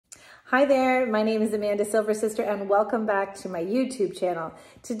Hi there, my name is Amanda Silver Sister and welcome back to my YouTube channel.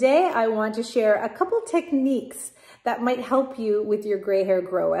 Today I want to share a couple techniques that might help you with your gray hair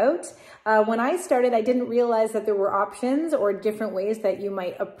grow out. When I started, I didn't realize that there were options or different ways that you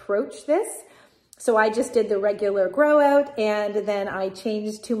might approach this. So I just did the regular grow out and then I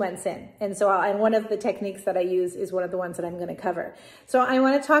changed 2 months in. And one of the techniques that I use is one of the ones that I'm going to cover. So I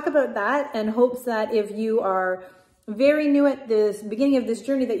want to talk about that in hopes that if you are very new at this beginning of this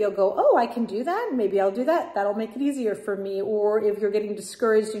journey that you'll go, oh, I can do that. Maybe I'll do that. That'll make it easier for me. Or if you're getting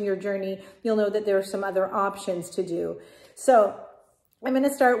discouraged in your journey, you'll know that there are some other options to do. So I'm going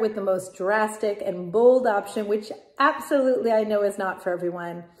to start with the most drastic and bold option, which absolutely I know is not for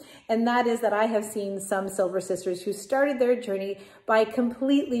everyone. And that is that I have seen some Silver Sisters who started their journey by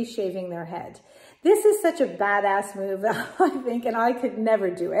completely shaving their head. This is such a badass move, I think, and I could never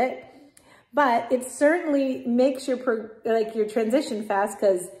do it. But it certainly makes your transition fast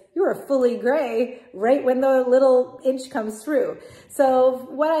because you are fully gray right when the little inch comes through. So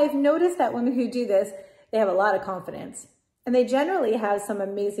what I've noticed that women who do this, they have a lot of confidence. And they generally have some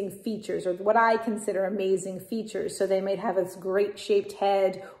amazing features, or what I consider amazing features. So they might have this great shaped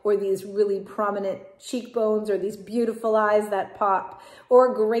head, or these really prominent cheekbones, or these beautiful eyes that pop,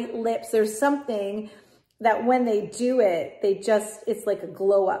 or great lips. There's something that when they do it, it's like a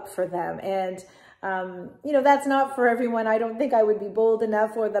glow up for them. And, that's not for everyone. I don't think I would be bold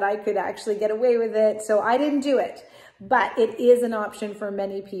enough or that I could actually get away with it. So I didn't do it, but it is an option for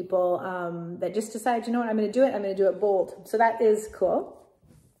many people that just decide, you know what, I'm going to do it. I'm going to do it bold. So that is cool.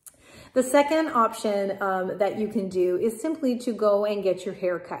 The second option that you can do is simply to go and get your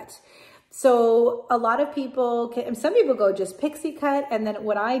hair cut. So a lot of people, some people go just pixie cut. And then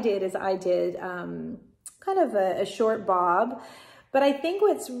what I did is I did kind of a short bob. But I think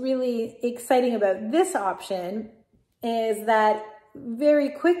what's really exciting about this option is that very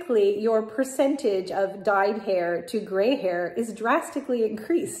quickly your percentage of dyed hair to gray hair is drastically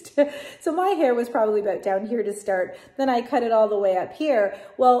increased. So my hair was probably about down here to start. Then I cut it all the way up here.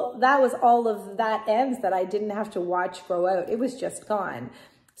 Well, that was all of that ends that I didn't have to watch grow out. It was just gone.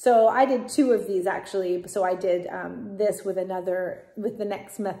 So I did 2 of these actually. So I did this with the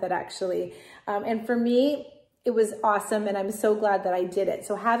next method actually. And for me, it was awesome. And I'm so glad that I did it.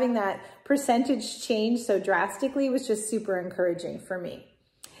 So having that percentage change so drastically was just super encouraging for me.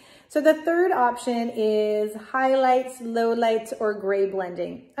 So the third option is highlights, lowlights, or gray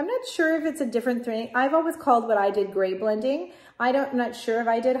blending. I'm not sure if it's a different thing. I've always called what I did gray blending. I'm not sure if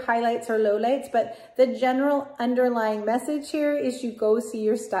I did highlights or lowlights, but the general underlying message here is you go see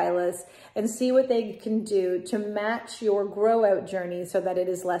your stylist and see what they can do to match your grow out journey so that it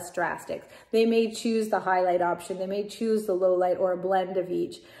is less drastic. They may choose the highlight option. They may choose the lowlight or a blend of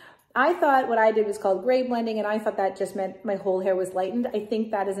each. I thought what I did was called gray blending, and I thought that just meant my whole hair was lightened. I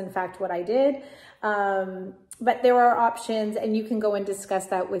think that is in fact what I did. But there are options and you can go and discuss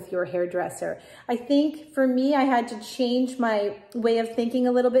that with your hairdresser. I think for me, I had to change my way of thinking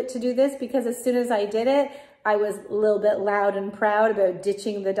a little bit to do this because as soon as I did it, I was a little bit loud and proud about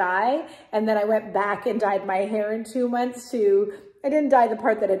ditching the dye. And then I went back and dyed my hair in 2 months I didn't dye the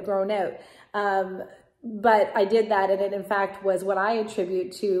part that had grown out. But I did that, and it in fact was what I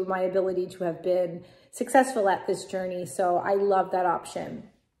attribute to my ability to have been successful at this journey. So I love that option.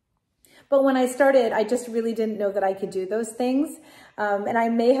 But when I started, I just really didn't know that I could do those things. And I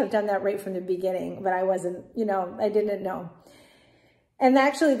may have done that right from the beginning, but I wasn't, I didn't know. And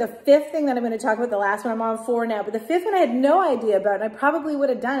actually the 5th thing that I'm going to talk about, the last one, I'm on 4 now, but the 5th one I had no idea about, and I probably would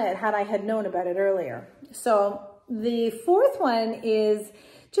have done it had I had known about it earlier. So the 4th one is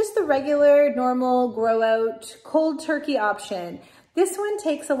just the regular, normal, grow out, cold turkey option. This one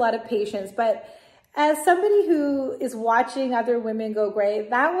takes a lot of patience, but as somebody who is watching other women go gray,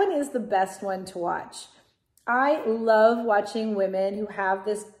 that one is the best one to watch. I love watching women who have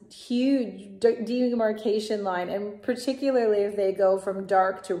this huge demarcation line, and particularly if they go from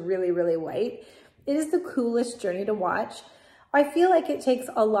dark to really, really white. It is the coolest journey to watch. I feel like it takes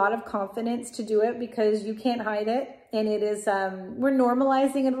a lot of confidence to do it because you can't hide it. And it is, we're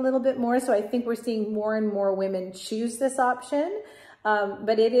normalizing it a little bit more. So I think we're seeing more and more women choose this option.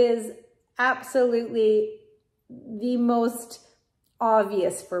 But it is absolutely the most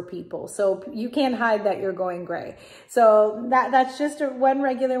obvious for people. So you can't hide that you're going gray. So that's just one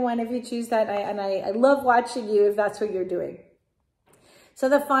regular one if you choose that. I love watching you if that's what you're doing. So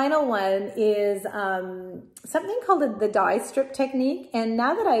the final one is something called the dye strip technique. And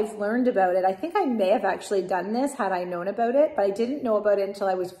now that I've learned about it, I think I may have actually done this had I known about it, but I didn't know about it until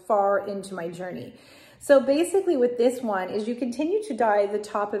I was far into my journey. So basically with this one is you continue to dye the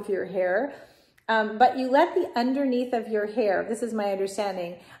top of your hair but you let the underneath of your hair, this is my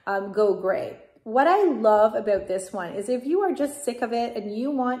understanding, go gray. What I love about this one is if you are just sick of it and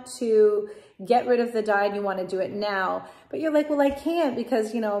you want to get rid of the dye and you want to do it now, but you're like, well, I can't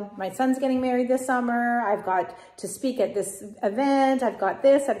because, you know, my son's getting married this summer. I've got to speak at this event. I've got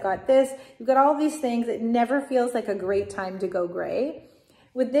this, I've got this. You've got all these things. It never feels like a great time to go gray.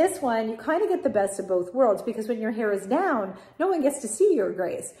 With this one, you kind of get the best of both worlds because when your hair is down, no one gets to see your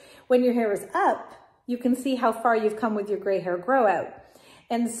grays. When your hair is up, you can see how far you've come with your gray hair grow out.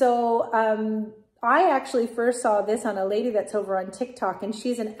 And so I actually first saw this on a lady that's over on TikTok, and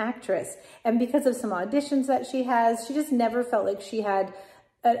she's an actress. And because of some auditions that she has, she just never felt like she had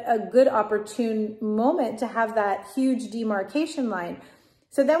a good opportune moment to have that huge demarcation line.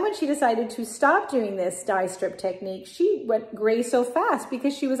 So then when she decided to stop doing this dye strip technique, she went gray so fast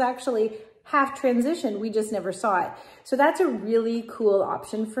because she was actually half transitioned. We just never saw it. So that's a really cool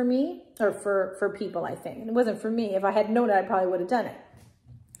option for me, or for people, I think. And it wasn't for me. If I had known it, I probably would have done it.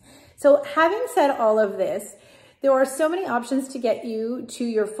 So having said all of this, there are so many options to get you to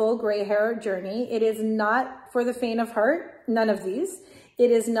your full gray hair journey. It is not for the faint of heart, none of these. It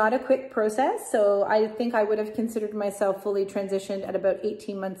is not a quick process. So I think I would have considered myself fully transitioned at about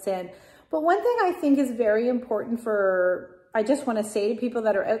 18 months in. But one thing I think is very important I just want to say to people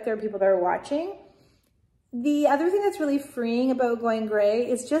that are out there, people that are watching, the other thing that's really freeing about going gray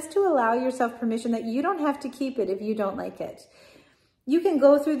is just to allow yourself permission that you don't have to keep it if you don't like it. You can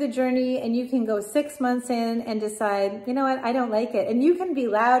go through the journey and you can go 6 months in and decide, you know what, I don't like it. And you can be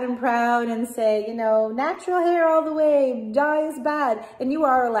loud and proud and say, you know, natural hair all the way, dye is bad. And you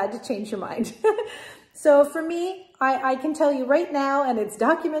are allowed to change your mind. So for me, I can tell you right now, and it's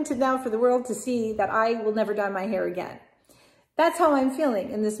documented now for the world to see, that I will never dye my hair again. That's how I'm feeling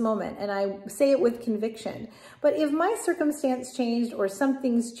in this moment, and I say it with conviction. But if my circumstance changed or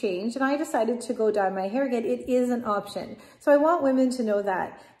something's changed and I decided to go dye my hair again, it is an option. So I want women to know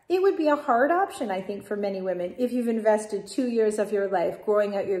that. It would be a hard option, I think, for many women if you've invested 2 years of your life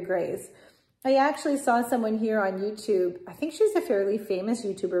growing out your grays. I actually saw someone here on YouTube. I think she's a fairly famous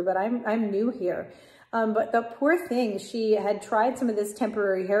YouTuber, but I'm new here. But the poor thing, she had tried some of this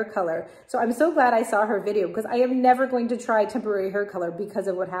temporary hair color. So I'm so glad I saw her video because I am never going to try temporary hair color because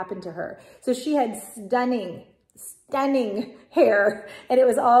of what happened to her. So she had stunning hair and it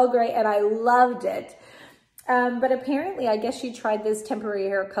was all gray and I loved it. But apparently, I guess she tried this temporary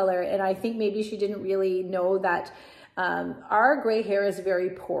hair color and I think maybe she didn't really know that our gray hair is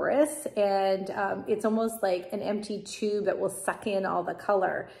very porous and it's almost like an empty tube that will suck in all the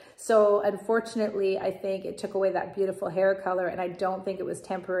color. So unfortunately, I think it took away that beautiful hair color and I don't think it was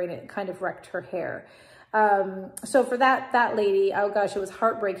temporary and it kind of wrecked her hair. So for that lady, oh gosh, it was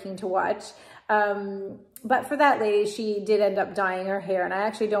heartbreaking to watch. But for that lady, she did end up dyeing her hair and I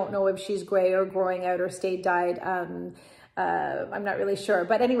actually don't know if she's gray or growing out or stayed dyed. I'm not really sure.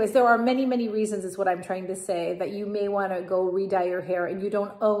 But anyways, there are many, many reasons is what I'm trying to say that you may want to go re-dye your hair and you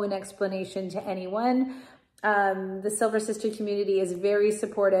don't owe an explanation to anyone. The Silver Sister community is very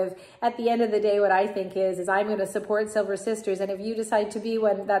supportive. At the end of the day, what I think is I'm going to support Silver Sisters. And if you decide to be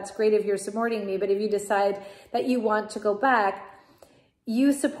one, that's great if you're supporting me. But if you decide that you want to go back,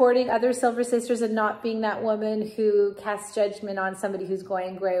 you supporting other Silver Sisters and not being that woman who casts judgment on somebody who's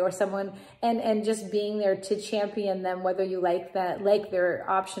going gray or someone and just being there to champion them, whether you like their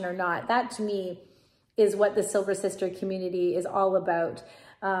option or not. That to me is what the Silver Sister community is all about.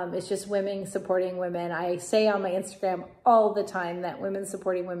 It's just women supporting women. I say on my Instagram all the time that women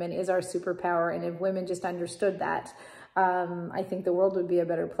supporting women is our superpower. And if women just understood that, I think the world would be a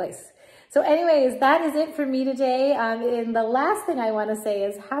better place. So anyways, that is it for me today. And the last thing I want to say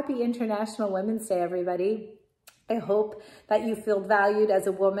is Happy International Women's Day, everybody. I hope that you feel valued as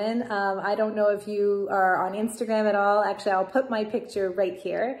a woman. I don't know if you are on Instagram at all. Actually, I'll put my picture right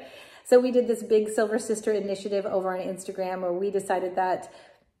here. So we did this big Silver Sister initiative over on Instagram where we decided that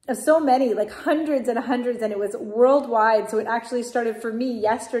so many, like hundreds and hundreds, and it was worldwide. So it actually started for me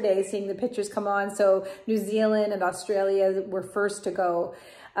yesterday, seeing the pictures come on. So New Zealand and Australia were first to go.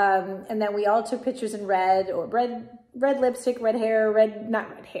 And then we all took pictures in red lipstick, red hair,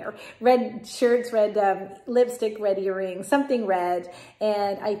 red shirts, red lipstick, red earrings, something red.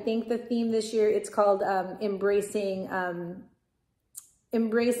 And I think the theme this year, it's called embracing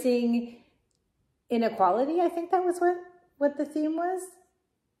inequality. I think that was what the theme was.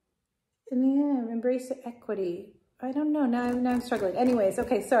 Yeah, embrace equity. I don't know. Now I'm struggling. Anyways,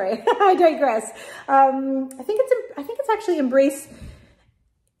 okay, sorry. I digress. I think it's actually embrace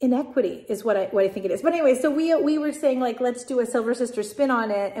inequity is what I think it is. But anyway, so we were saying, like, let's do a Silver Sister spin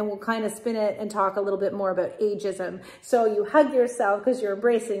on it, and we'll kind of spin it and talk a little bit more about ageism. So you hug yourself because you're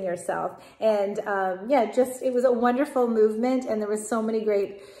embracing yourself. And yeah, just, it was a wonderful movement, and there was so many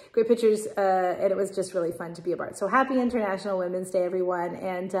great pictures, and it was just really fun to be a part. So happy International Women's Day, everyone.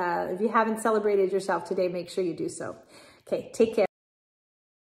 And if you haven't celebrated yourself today, make sure you do so. Okay, take care.